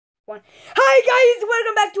1. Hi guys,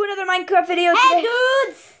 welcome back to another Minecraft video. Hey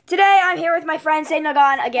dudes! Today I'm here with my friend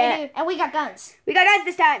Nagan again. Hey, dude. And we got guns. We got guns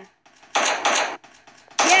this time.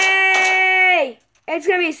 Yay! It's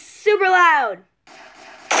gonna be super loud.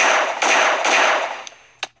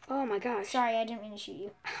 Oh my gosh. Sorry, I didn't mean to shoot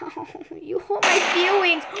you. Oh, you hurt my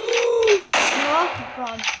feelings. Noah,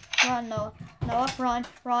 run. Run, Noah. Noah, run.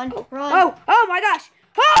 Run. Run. Oh my gosh.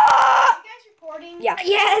 Ah! Are you guys recording? Yeah.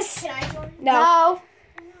 Yes. Can I join? No.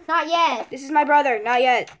 Not yet. This is my brother. Not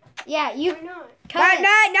yet. Yeah, you. Not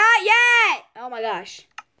yet. Oh my gosh.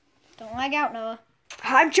 Don't lag out, Noah.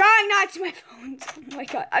 I'm trying not to my phones. Oh my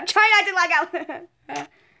god. I'm trying not to lag out.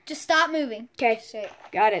 Just stop moving. Okay.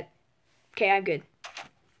 Got it. Okay, I'm good.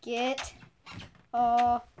 Get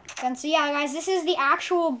guns. So yeah, guys, this is the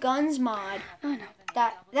actual guns mod. Oh no.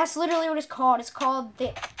 That's literally what it's called. It's called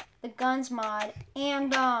the guns mod.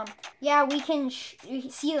 And yeah, we can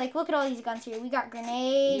see, like, look at all these guns here. We got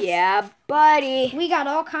grenades. Yeah, buddy. We got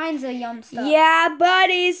all kinds of yum stuff. Yeah,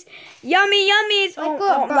 buddies. Yummy yummies. Like,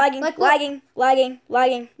 look, bro. lagging, Like, look.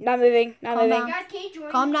 lagging. Not moving. Calm down. Guys, can you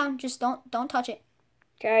join Calm me? down. Just don't touch it.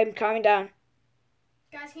 Okay, I'm calming down.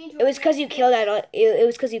 Guys, can you join It was me because you after killed this? that. It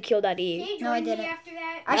was because you killed that Eve. Can you join No, I me didn't. after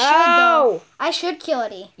that? I should though. No. I should kill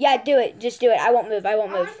it. Yeah, do it. Just do it. I won't move. I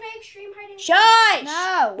won't I want move. to play extreme hide and seek. Shush!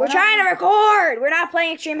 No. We're trying to record. We're not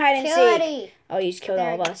playing extreme hide and kill seek. it. Oh, you just killed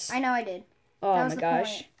all of us. I know I did. Oh That my was the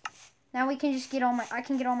gosh. point. Now we can just get all my. I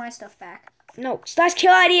can get all my stuff back. No, slash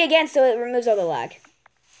kill ID again so it removes all the lag.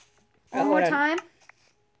 One Oh, more hold on. time.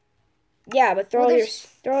 Yeah, but throw Well,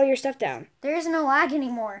 all your stuff down. There is no lag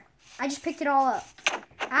anymore. I just picked it all up.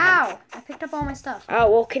 Ow! I picked up all my stuff. Oh,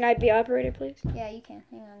 well, can I be operator, please? Yeah, you can.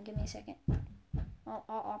 Hang on, give me a second. I'll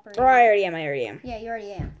operate. Oh, I already am. Yeah, you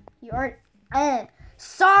already am. You are.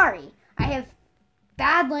 Sorry, I have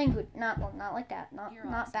bad language. Not like that. Not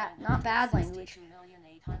bad language.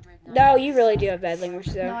 No, you really do have bad language,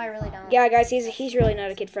 though. No, I really don't. Yeah, guys, he's really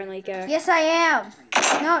not a kid-friendly guy. Yes, I am.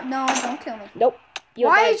 No, don't kill me. Nope.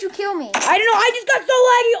 Why did you kill me? I don't know. I just got so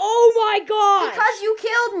laggy. Oh my god. Because you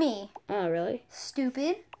killed me. Oh, really?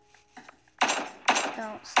 Stupid.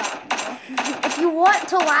 Don't stop me. If you want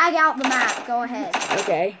to lag out the map, go ahead.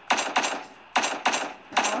 Okay.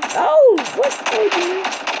 No. Oh, what? Oh, dude.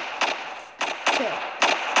 Chill.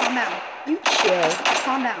 Calm down. You chill.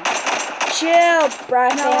 Calm down. Chill,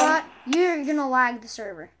 Brian. You know what? You're gonna lag the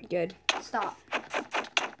server. Good. Stop.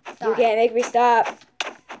 You can't make me stop.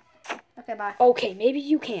 Okay, bye. Okay, maybe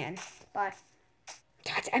you can. Bye.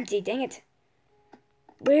 God, it's empty. Dang it.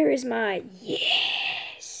 Where is my...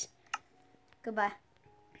 Yes. Goodbye.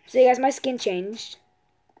 So, you guys, my skin changed.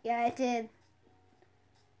 Yeah, it did.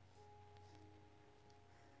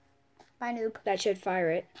 Bye, noob. That should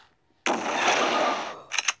fire it.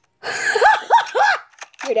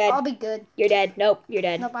 You're dead. I'll be good. You're dead. Nope, you're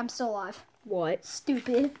dead. Nope, I'm still alive. What?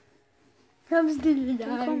 Stupid. I'm still Don't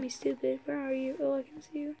call alive. me stupid. Where are you? Oh, I can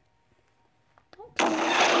see you. Don't kill me,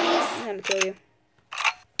 please. I'm gonna kill you.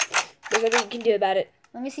 There's nothing you can do about it.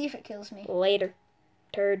 Let me see if it kills me. Later.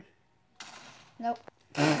 Turd. Nope.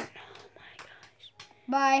 Oh my gosh.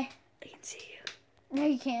 Bye. I can see you. No,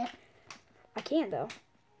 you can't. I can, though.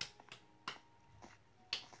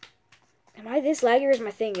 Am I this laggy or is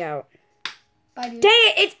my thing out? Bye, dude. Dang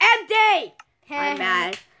it! It's empty! Hey. I'm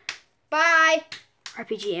mad. Bye.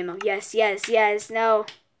 RPG ammo. Yes. No.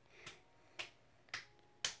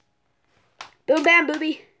 Boom, bam,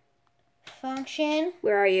 booby. Function.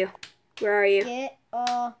 Where are you? Get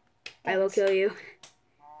all. I will kill you.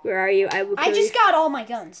 Where are you? I will kill I you. just got all my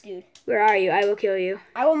guns, dude. Where are you? I will kill you.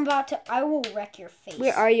 I will wreck your face.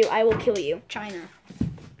 Where are you? I will kill you. China.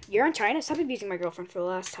 You're in China? Stop abusing my girlfriend for the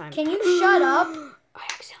last time. Can you shut up? I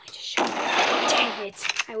accidentally just shut up. Dang it.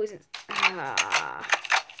 I wasn't...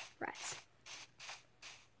 Rats.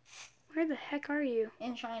 Where the heck are you?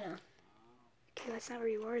 In China. Okay, that's not where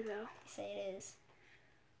you are, though. Say it is.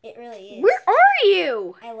 It really is. Where are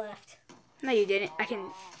you? I left. No, you didn't. I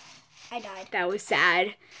died. That was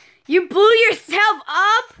sad. You blew yourself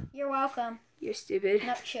up? You're welcome. You're stupid.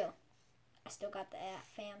 No, chill. I still got the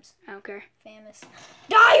fams. I don't care. Famous.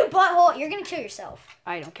 Die, you butthole! You're gonna kill yourself.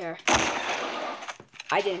 I don't care.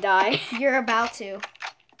 I didn't die. You're about to.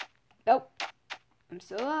 Nope. I'm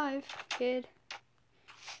still alive, kid.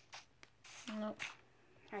 Nope.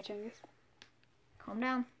 Alright, Chungus. Calm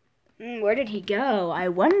down. Where did he go? I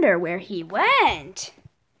wonder where he went.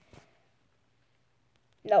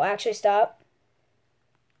 No, actually, stop.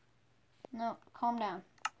 No, calm down.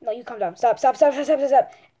 No, you calm down. Stop.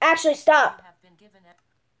 Actually, stop.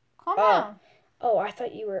 Calm down. Oh, I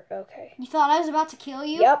thought you were... Okay. You thought I was about to kill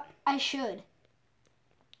you? Yep. I should.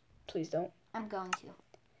 Please don't. I'm going to.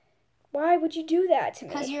 Why would you do that to me?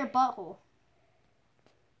 Because you're a butthole.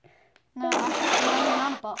 No, actually, no, you're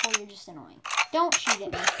not a butthole. You're just annoying. Don't shoot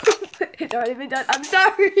at me. It's already been done. I'm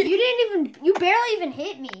sorry. You barely even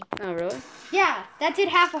hit me. Oh, really? Yeah, that did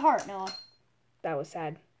half a heart, Noah. That was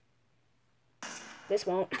sad. This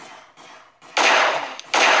won't.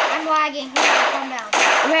 I'm lagging. Calm down.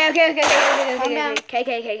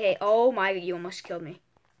 Okay. Oh my, you almost killed me.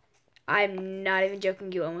 I'm not even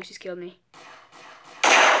joking. You almost just killed me.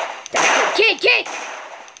 Kid, get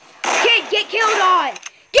killed on.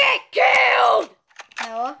 Get killed.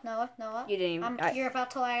 Noah. You didn't even. You're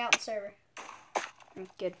about to lag out the server.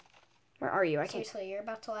 Good. Where are you? I can't. Seriously, you're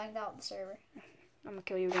about to lag out the server. I'm gonna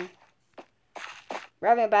kill you again. We're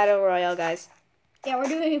having a battle royale, guys. Yeah, we're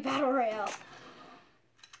doing a battle royale.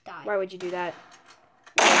 Die. Why would you do that?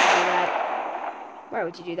 Why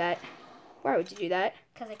would you do that?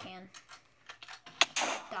 Because I can.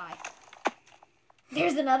 Die.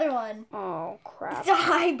 There's another one. Oh, crap.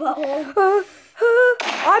 Die, butthole.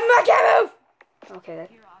 I'm not gonna move! Okay.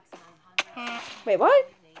 Wait, what?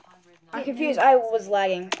 I'm confused. I was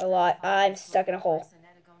lagging a lot. I'm stuck in a hole.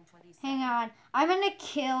 Hang on. I'm gonna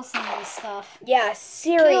kill some of this stuff. Yeah,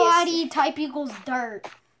 serious. Kill ID type equals dirt.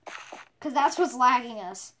 Because that's what's lagging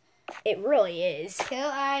us. It really is. Kill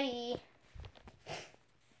ID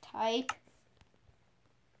type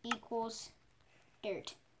equals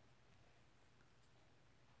dirt.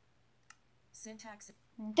 Syntax.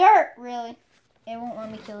 Dirt, really? It won't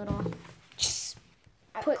let me kill it all. Just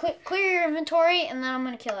Clear your inventory, and then I'm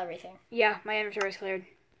gonna kill everything. Yeah, my inventory's cleared.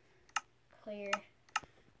 Clear.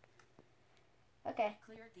 Okay.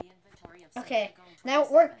 Cleared the inventory of Okay. Syntax Now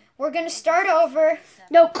 27. we're gonna start over.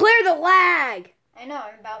 No, clear the lag! I know.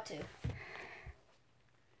 I'm about to.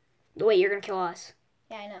 Wait, you're gonna kill us.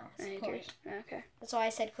 Yeah, I know. It's the point. Okay. That's why I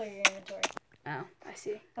said clear your inventory. Oh, I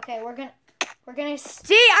see. Okay, we're gonna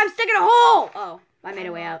See, I'm stuck in a hole! Oh, I made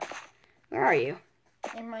a way out. Where are you?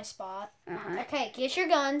 in my spot. Uh-huh. Okay, get your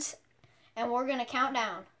guns, and we're gonna count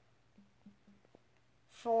down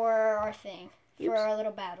for our thing, for Oops. our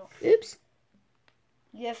little battle. Oops.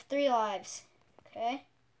 You have 3 lives. Okay.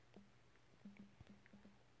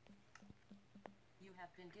 You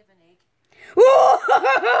have been given a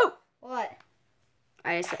Woo! What?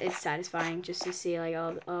 It's satisfying just to see like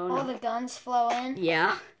all All the guns flow in.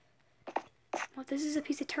 Yeah. Well, this is a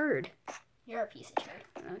piece of turd. You're a piece of turd.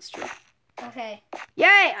 That's true. Okay.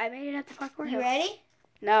 Yay! I made it up the parkour You hill. ready?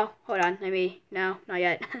 No, hold on. No, not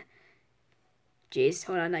yet. Jeez,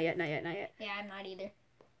 hold on. Not yet. Yeah, I'm not either.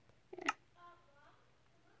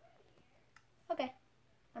 Okay.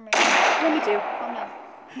 I'm ready. Yeah, me too. Calm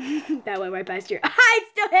down. That went right past your. I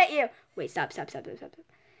still hit you. Wait, stop.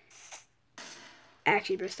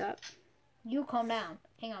 Actually, bro, stop. You calm down.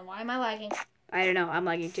 Hang on. Why am I lagging? I don't know. I'm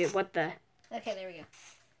lagging too. What the? Okay, there we go.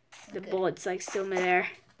 The Good. bullet's like still midair.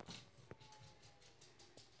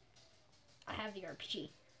 I have the RPG.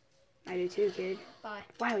 I do too, kid. Bye.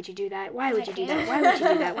 Why would you do that? Why would you do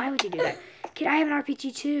that? Kid, I have an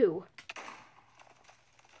RPG too.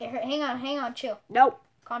 Hang on. Chill. Nope.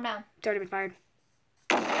 Calm down. It's already been fired.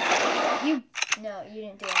 No, you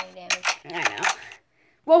didn't do any damage. I know.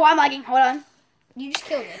 Whoa, I'm lagging. Hold on. You just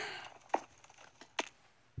killed me.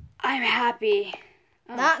 I'm happy.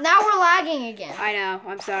 Oh. Now we're lagging again. I know.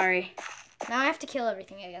 I'm sorry. Now I have to kill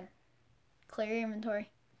everything again. Clear your inventory.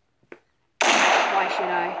 Why should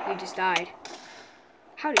I? You just died.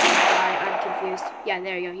 How did you die? I'm confused. Yeah,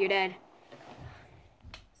 there you go. You're dead.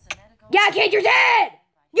 Yeah, kid, you're dead!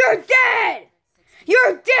 You're dead!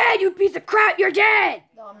 You're dead, you piece of crap! You're dead!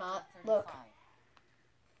 No, I'm not. Look.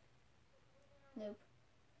 Nope.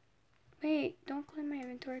 Wait, don't clean my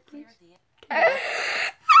inventory, please. Clear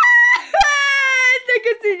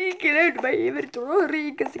My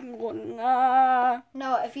inventory kasi na.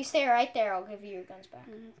 No, if you stay right there, I'll give you your guns back.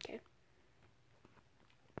 Okay.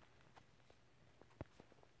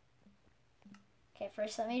 Okay,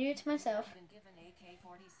 first let me do it to myself. the been given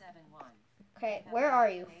AK-47-1. Okay, where are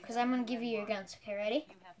you? Because I'm going to give you your guns. Okay, ready?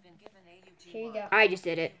 You have been given AUG-1. Here you go. I just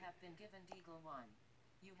did it. You have been given Deagle-1.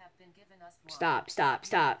 You have been given us 1. Stop.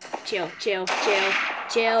 Chill.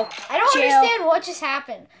 I don't understand what just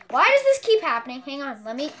happened. Why does this keep happening? Hang on.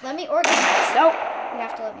 Let me organize. Nope. You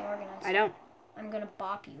have to let me organize. I don't. I'm going to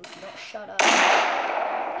bop you if you don't shut up.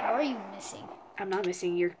 How are you missing? I'm not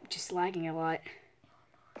missing. You're just lagging a lot.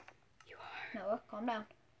 Noah, calm down.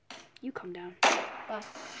 You come down. Bye.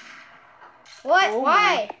 What? Oh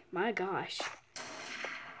Why? My gosh.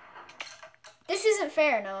 This isn't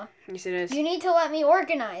fair, Noah. Yes, it is. You need to let me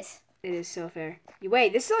organize. It is so fair. You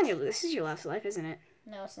wait. This is your last life, isn't it?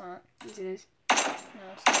 No, it's not. Yes, it is. No,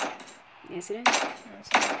 it's not. Yes, it is. No,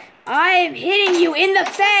 it's not. I'm hitting you in the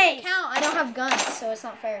face. Count. I don't have guns, so it's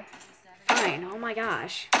not fair. Fine. Oh my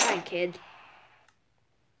gosh. Fine, kid.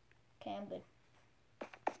 Okay, I'm good.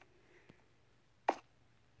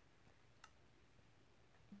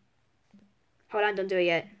 Hold on. Don't do it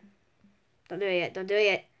yet. Don't do it yet. Don't do it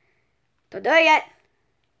yet. Don't do it yet.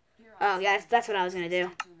 Oh, yeah. That's what I was gonna do.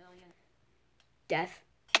 Death.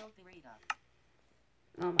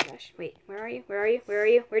 Oh my gosh. Wait. Where are you? Where are you? Where are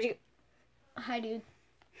you? Where'd you? Hi, dude.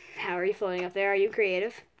 How are you floating up there? Are you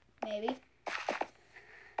creative? Maybe.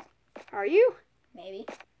 Are you? Maybe.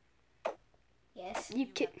 Yes. You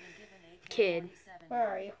kid. Where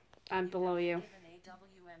are you? I'm below you.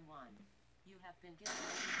 This is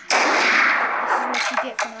what you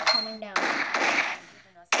get for not coming down.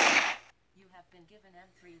 You have been given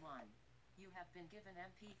M31. You have been given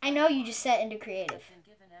MP. I know you just set into creative.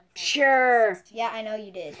 Sure. Yeah, I know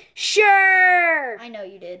you did. Sure. I know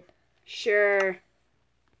you did. Sure.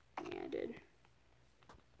 Yeah, I did.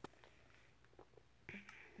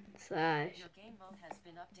 Slash. Your game mode has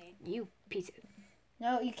been updated. You piece of...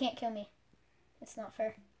 No, you can't kill me. It's not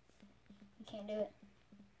fair. You can't do it.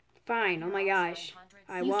 Fine. Oh my gosh.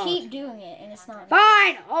 I You won't. keep doing it, and it's not.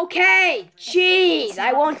 Fine. Okay. Jeez.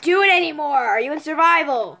 I won't do it anymore. Are you in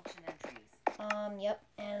survival? Yep.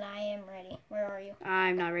 And I am ready. Where are you?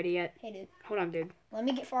 I'm not ready yet. Hey, dude. Hold on, dude. Let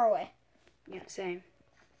me get far away. Yeah, same.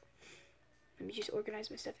 Let me just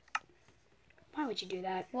organize my stuff. Why would you do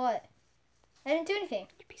that? What? I didn't do anything.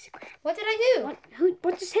 You piece of crap. What did I do? What?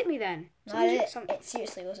 What just hit me then? Not it. It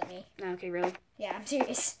seriously wasn't me. Okay, really? Yeah, I'm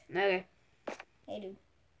serious. Okay. Hey, dude.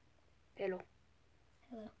 Hello.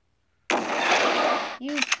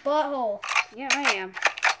 You butthole. Yeah, I am.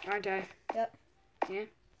 Aren't I? Yep. Yeah.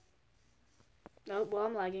 Oh, well,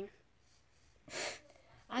 I'm lagging.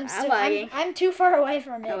 I'm lagging. I'm too far away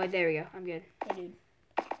from it. Oh, wait, there we go. I'm good. Hey, dude.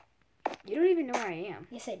 You don't even know where I am.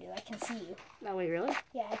 Yes, I do. I can see you. Oh, wait, really?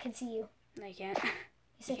 Yeah, I can see you. No, you can't.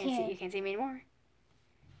 Yes, I You can. you can't see me anymore.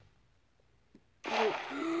 Oh,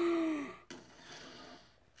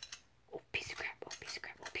 oh, piece of crap. Oh, piece of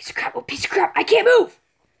crap. Oh, piece of crap. Oh, piece of crap. I can't move.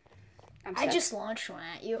 I'm I stuck. just launched one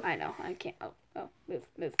at you. I know. I can't. Oh, move.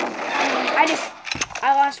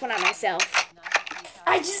 I launched one at myself.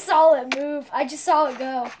 I just saw it move. I just saw it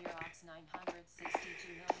go.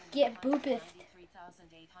 Get boopeth.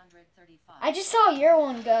 I just saw your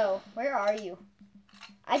one go. Where are you?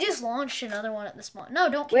 I just launched another one at the spawn. No,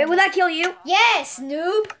 don't kill Wait, me. will that kill you? Yes,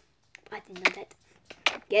 noob. I didn't know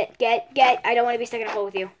that. Get. I don't want to be stuck in a hole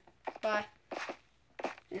with you. Bye.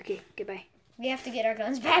 Okay, goodbye. We have to get our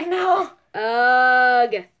guns back now.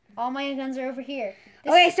 Ugh. All my guns are over here.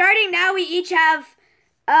 This Okay, starting now, we each have,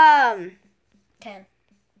 10.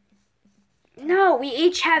 no, we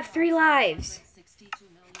each have 3 lives.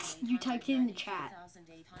 You typed it in the chat.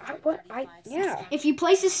 Yeah. If you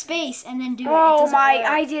place a space and then do it, it Oh doesn't my, work.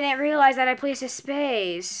 I didn't realize that I placed a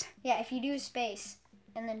space. Yeah, if you do a space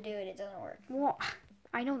and then do it, it doesn't work. Well,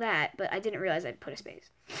 I know that, but I didn't realize I'd put a space.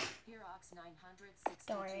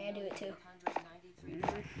 Don't worry, I do it too.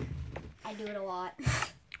 I do it a lot.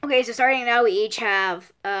 Okay, so starting now, we each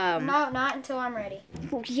have, No, not until I'm ready.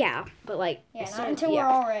 well, yeah, but like, Yeah, as not soon- until yeah.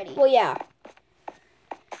 we're all ready. Well, yeah.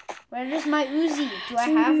 Where is my Uzi? Do I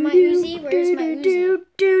have my Uzi? Where is my Uzi?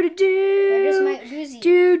 Where is my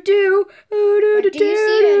Uzi? Where do you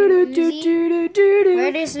see my Uzi?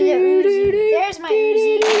 Where is the Uzi? There's my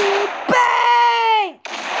Uzi. Bang!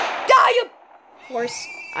 Die, you horse.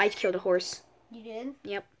 I killed a horse. You did?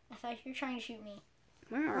 Yep. I thought you were trying to shoot me.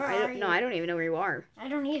 Where Where I are don't, no, you? I don't even know where you are. I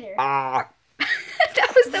don't either. Ah.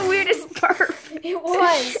 That was the weirdest burp. It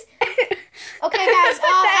was. Okay, guys,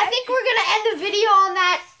 I think we're going to end the video on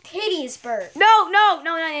that hideous burp. No. I'm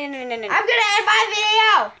going to end my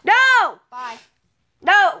video. No. Bye.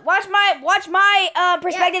 No. Watch my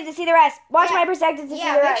perspective to see the rest. Watch Yeah. my perspective to see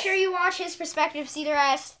Yeah, the make rest. sure you watch his perspective, see the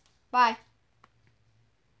rest. Bye.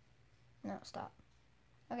 No, stop.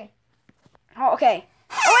 Okay. Oh, okay.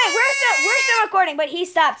 Oh wait, we're still recording, but he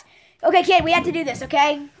stopped. Okay, kid, we have to do this,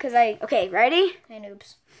 okay? Okay, ready? Hey,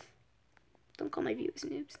 noobs. Don't call my viewers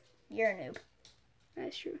noobs. You're a noob.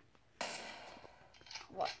 That's true.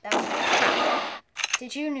 What? That was...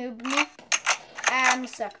 Did you noob me? I'm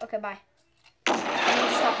stuck. Okay, bye. I need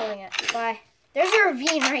to stop holding it. Bye. There's a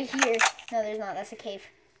ravine right here. No, there's not. That's a cave.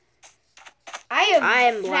 I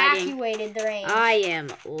have evacuated the range. I am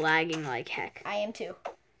lagging like heck. I am too.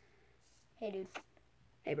 Hey, dude.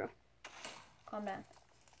 Hey, bro. Calm down.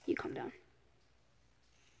 You calm down.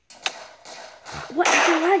 What is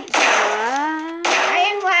the lag? I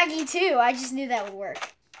am laggy too. I just knew that would work.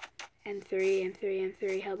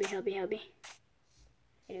 M3. Help me.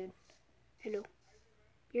 Hey, dude. Hello.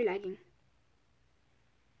 You're lagging.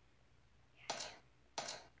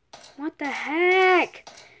 What the heck?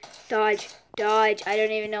 Dodge. Dodge. I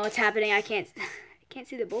don't even know what's happening. I can't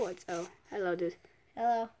see the bullets. Oh, hello, dude.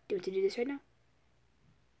 Hello. Do you want to do this right now?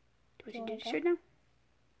 Do you want to do this right now?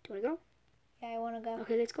 Do you want to go? Yeah, I want to go.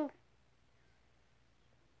 Okay, let's go.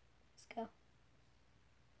 Let's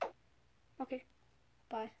go. Okay,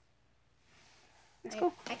 Bye. let's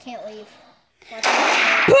go. I can't leave. Why can't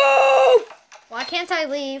I leave? Boom! Why can't I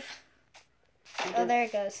leave? Oh, there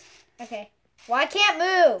it goes. Okay. Why can't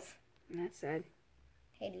move? That's sad.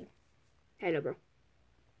 Hey, dude. Hello, bro.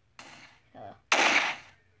 Hello.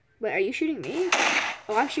 Wait, are you shooting me?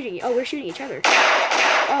 Oh, I'm shooting you. Oh, we're shooting each other.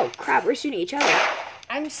 Oh, crap, we're shooting each other.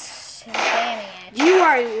 I'm spamming at you. You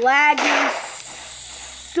are lagging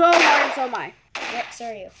so hard, and so am I. Yep, so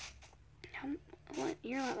are you. What?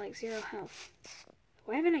 You're at like 0 health.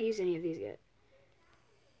 Why haven't I used any of these yet?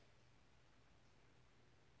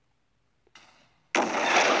 Oh,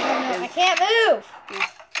 no, I can't move. Yeah.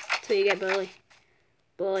 So you get bully.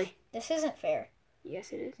 Bully. This isn't fair.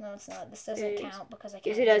 Yes, it is. No, it's not. This doesn't It is. count because I can't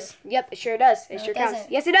Yes, it does. move. Yep, it sure does. It No, sure it counts.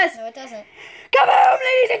 doesn't. Yes, it does. No, it doesn't. Come on,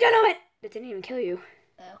 ladies and gentlemen. That didn't even kill you.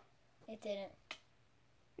 No, it didn't.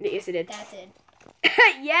 Yes, it did. That did.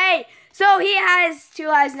 Yay! So he has 2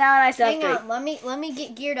 lives now, and I still have Hang 3. on. Let me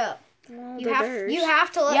get geared up. Well, You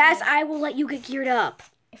have to let Yes, me. I will let you get geared up.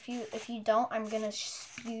 If you don't, I'm gonna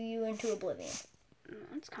spew you into oblivion.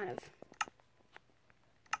 That's kind of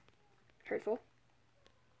hurtful.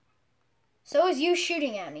 So is you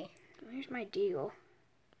shooting at me. Here's my deagle.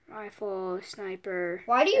 Rifle, sniper.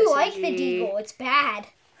 Why do you like the SMG, deagle? It's bad.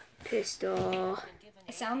 Pistol.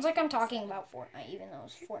 It sounds like I'm talking about Fortnite, even though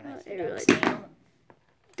it's Fortnite. It really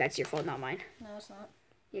That's your fault, not mine. No, it's not.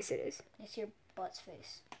 Yes, it is. It's your butt's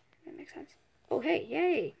face. That makes sense. Oh, hey,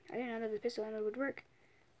 yay! I didn't know that the pistol ammo would work.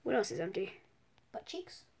 What else is empty? Butt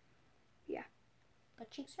cheeks? Yeah.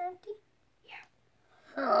 Butt cheeks are empty?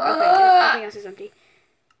 Okay, nothing else is empty.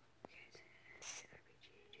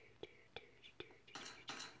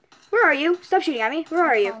 Where are you? Stop shooting at me. Where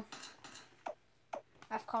are you?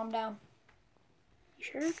 I've calmed down. You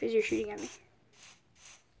sure? Because you're shooting at me.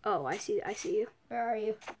 Oh, I see you. Where are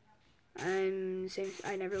you? I'm same.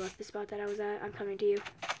 I never left the spot that I was at. I'm coming to you.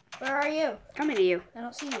 Where are you? Coming to you. I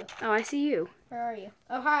don't see you. Oh, I see you. Where are you?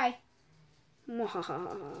 Oh, hi. I'm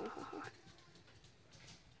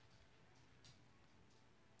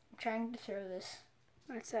trying to throw this.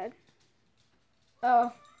 That's sad.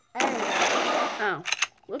 Oh, there we go. Oh,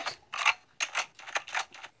 whoops.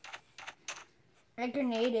 I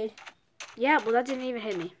grenaded. Yeah, well, that didn't even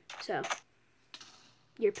hit me. So,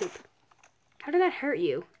 you're poop. How did that hurt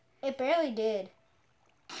you? It barely did.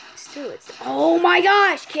 Still, it's. Oh my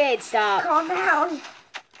gosh, kid, stop. Calm down.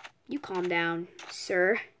 You calm down,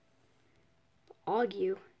 sir. Og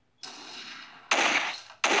you.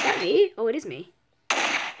 Is that me? Oh, it is me.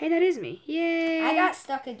 Hey, that is me. Yay. I got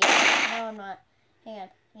stuck again. No, I'm not. Hang on.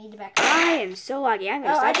 I need to back up. I am so laggy. I'm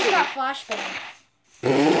gonna Oh, I stop just got flashbanged.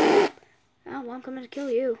 Oh, well, I'm coming to kill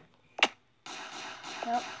you.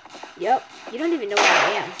 Nope. Yep. You don't even know where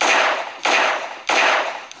I am.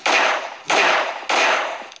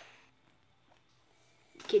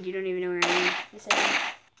 Kid, you don't even know where I am. Yes,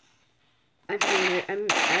 I do. I'm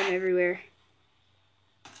everywhere.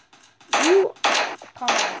 Calm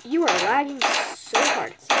down. You are lagging so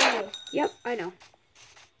hard. So are you. Yep, I know.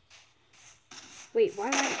 Wait, why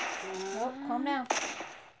am I? Nope, calm down.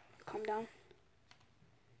 Calm down.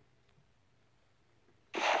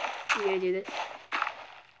 We gonna do this.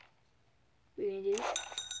 We gonna do this.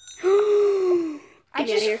 I Get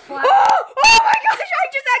me out of here. just flashed. Oh my gosh! I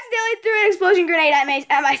just accidentally threw an explosion grenade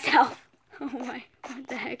at myself. Oh my! What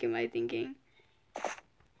the heck am I thinking?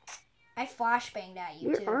 I flashbanged at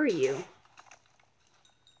you too. Where are you?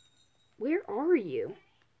 Where are you?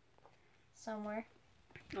 Somewhere.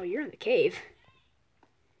 Oh, you're in the cave.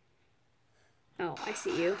 Oh, I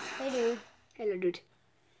see you. Hey, dude. Hello, dude.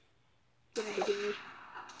 You're not hitting me.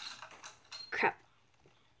 Crap.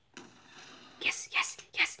 Yes, yes,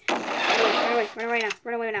 yes. Run away, run away now,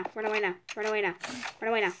 run away now, run away now, run away now,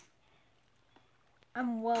 run away now.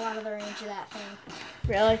 I'm well out of the range of that thing.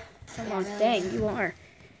 Really? Come on, Dang, you are.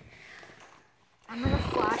 I'm gonna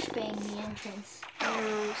flashbang the entrance.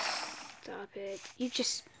 Oh, stop it. You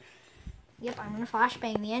just... Yep, I'm gonna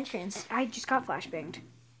flashbang the entrance. I just got flashbanged.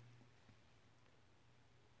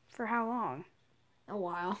 For how long? A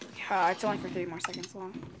while. It's only for 3 more seconds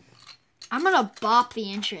long. I'm gonna bop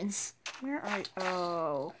the entrance. Where are you?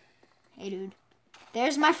 Oh. Hey, dude.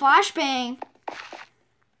 There's my flashbang.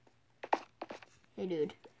 Hey,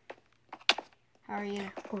 dude. How are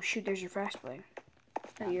you? Oh, shoot, there's your flashbang.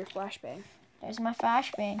 Oh, your flashbang. There's my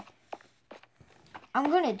flashbang. I'm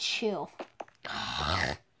gonna chill.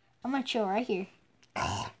 I'm gonna chill right here.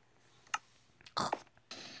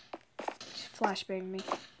 Just flashbang me.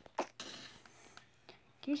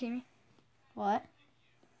 Can you see me? What?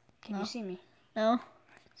 Can No. you see me? No.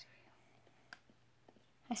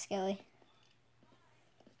 Hi, Skelly.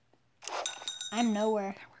 I'm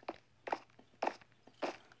nowhere.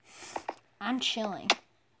 I'm chilling.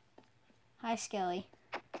 Hi, Skelly.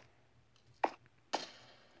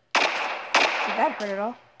 Did that hurt at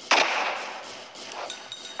all?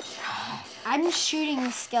 I'm just shooting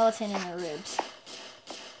the skeleton in the ribs.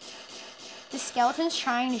 The skeleton's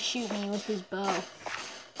trying to shoot me with his bow.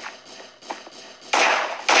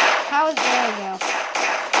 How is there we go?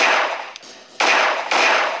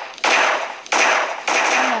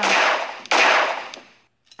 Oh no.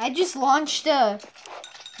 I just launched a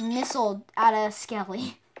missile at a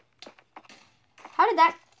skelly. How did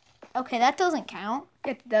that? Okay, that doesn't count.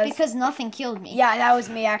 It does. Because nothing killed me. Yeah, that was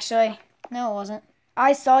me actually. No, it wasn't.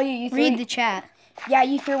 I saw you. You threw. Read the chat. Yeah,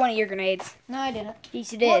 you threw one of your grenades. No, I didn't.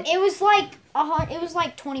 Yes, you did. Well, it was like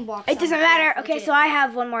 20 blocks. It doesn't matter. Okay, so I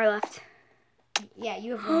have one more left. Yeah,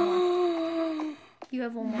 you have one more. You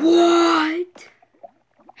have one more. What?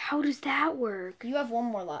 How does that work? You have one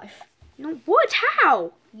more life. No, what?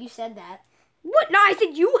 How? You said that. What? No, I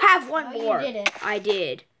said you have one No, more. you didn't. I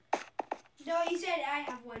did. No, you said I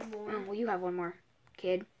have one more. Oh, well, you have one more,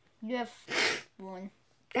 kid. You have one.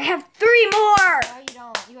 I have 3 more. No, you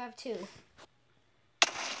don't. You have 2.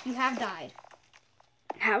 You have died.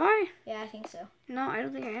 Have I? Yeah, I think so. No, I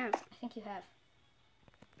don't think I have. I think you have.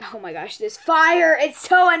 Oh my gosh, this fire! It's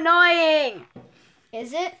so annoying.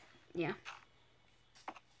 Is it? Yeah.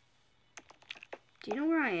 Do you know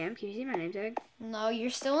where I am? Can you see my name tag? No, you're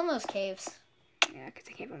still in those caves. Yeah, because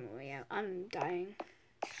I can't find my way out. I'm dying.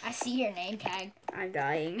 I see your name tag. I'm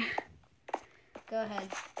dying. Go ahead.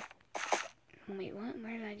 Wait, what?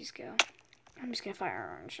 Where did I just go? I'm just gonna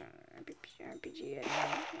fire RPG.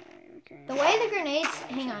 The way the grenades...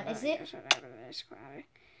 Hang on, is it...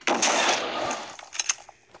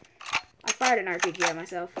 I fired an RPG at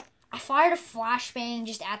myself. I fired a flashbang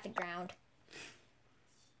just at the ground.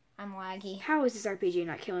 I'm laggy. How is this RPG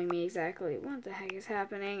not killing me exactly? What the heck is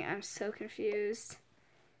happening? I'm so confused.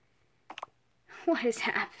 What is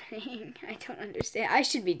happening? I don't understand. I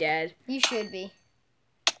should be dead. You should be.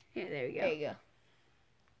 Yeah, there we go. There you go.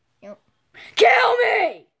 Yep. Kill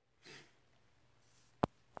me!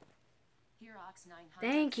 Herox 900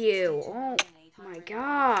 Thank you. Oh my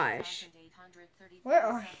gosh. Where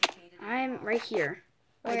are I'm right here.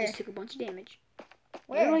 I Where? just took a bunch of damage.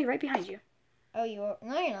 Where? Literally right behind you. Oh, you are...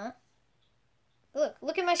 No, you're not.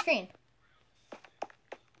 Look at my screen.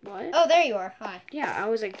 What? Oh, there you are. Hi. Yeah, I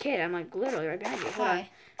was a kid. I'm like literally right behind you. Hold on. Hi.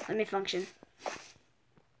 Let me function.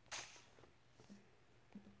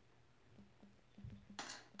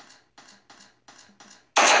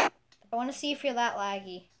 I want to see if you're that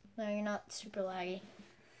laggy. No, you're not super laggy.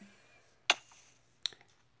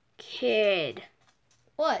 Kid.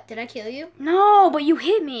 What? Did I kill you? No, but you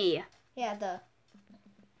hit me. Yeah, duh.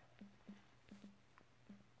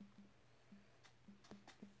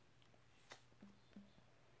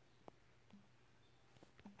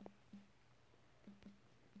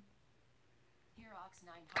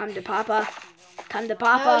 Come to Papa. Come to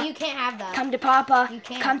Papa. No, you can't have that. Come to Papa. You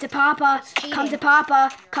can't. Come to Papa. It's cheating. Come to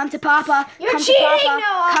Papa. Come to Papa. You're come cheating, to Papa.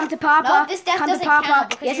 Noah. Come to Papa. No, this death come to doesn't Papa. count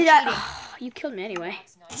because Yes, you're it does. cheating. Oh, you killed me anyway.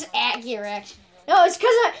 It's accurate. No, it's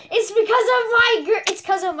because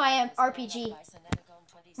of my RPG.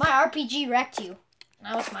 My RPG wrecked you.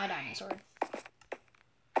 Now it's my diamond sword.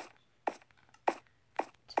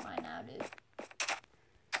 It's mine now, dude.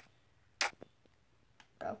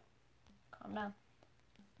 Bro, calm down.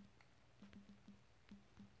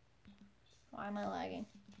 Why am I lagging?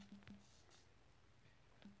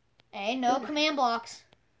 Hey, no command blocks.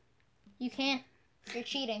 You can't. You're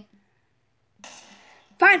cheating.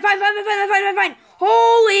 Fine.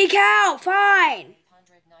 Holy cow, fine.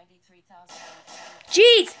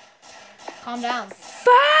 Jeez. Calm down.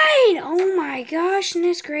 Fine. Oh my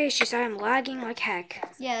goodness gracious, I am lagging like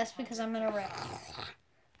heck. Yeah, that's because I'm in a wreck.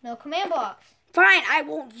 No command blocks. Fine, I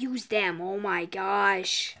won't use them. Oh my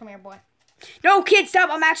gosh. Come here, boy. No, kid, stop.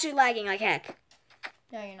 I'm actually lagging like heck.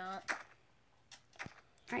 No, you're not.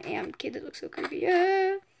 I am. Kid, that looks so creepy.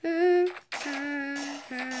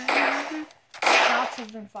 Shots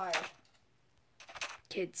have been fired.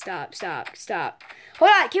 Kid, stop.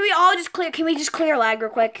 Hold on. Can we all just clear? Can we just clear lag real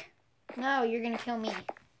quick? No, you're gonna kill me.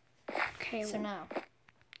 Okay. So no.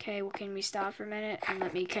 Okay. Well, can we stop for a minute and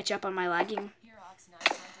let me catch up on my lagging?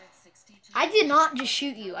 I did not just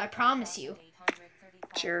shoot you. I promise you.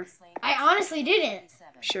 Sure. I honestly didn't.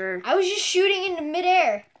 Sure. I was just shooting into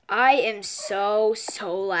midair. I am so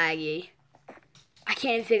laggy. I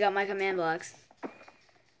can't even pick up my command blocks.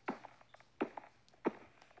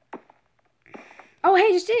 Oh,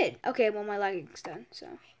 hey, just did. Okay, well, my lagging's done, so.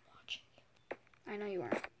 I know you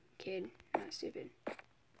aren't, kid. I'm not stupid.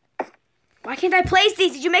 Why can't I place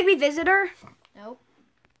these? Did you make me visitor? Nope.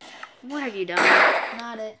 What have you done?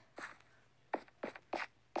 Not it.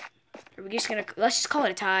 Are we just gonna, let's just call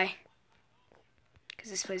it a tie.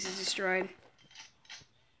 Because this place is destroyed.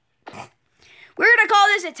 We're gonna call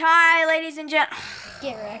this a tie, ladies and gentlemen.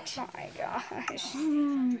 Get wrecked. Oh my gosh.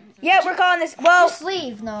 Yeah, we're calling this, well. Just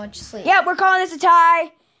leave. No, just leave. Yeah, we're calling this a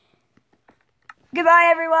tie. Goodbye,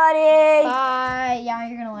 everybody. Bye. Yeah,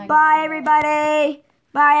 you're gonna like. Bye, everybody.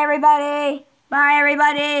 Bye, everybody. Bye,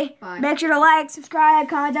 everybody. Bye. Make sure to like, subscribe,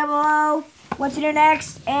 comment down below what to do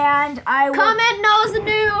next, and I will... Comment Noah's a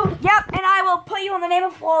noob. Yep, and I will put you on the name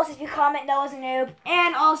of Walls if you comment Noah's a noob.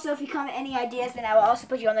 And also, if you comment any ideas, then I will also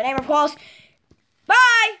put you on the name of Walls.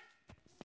 Bye!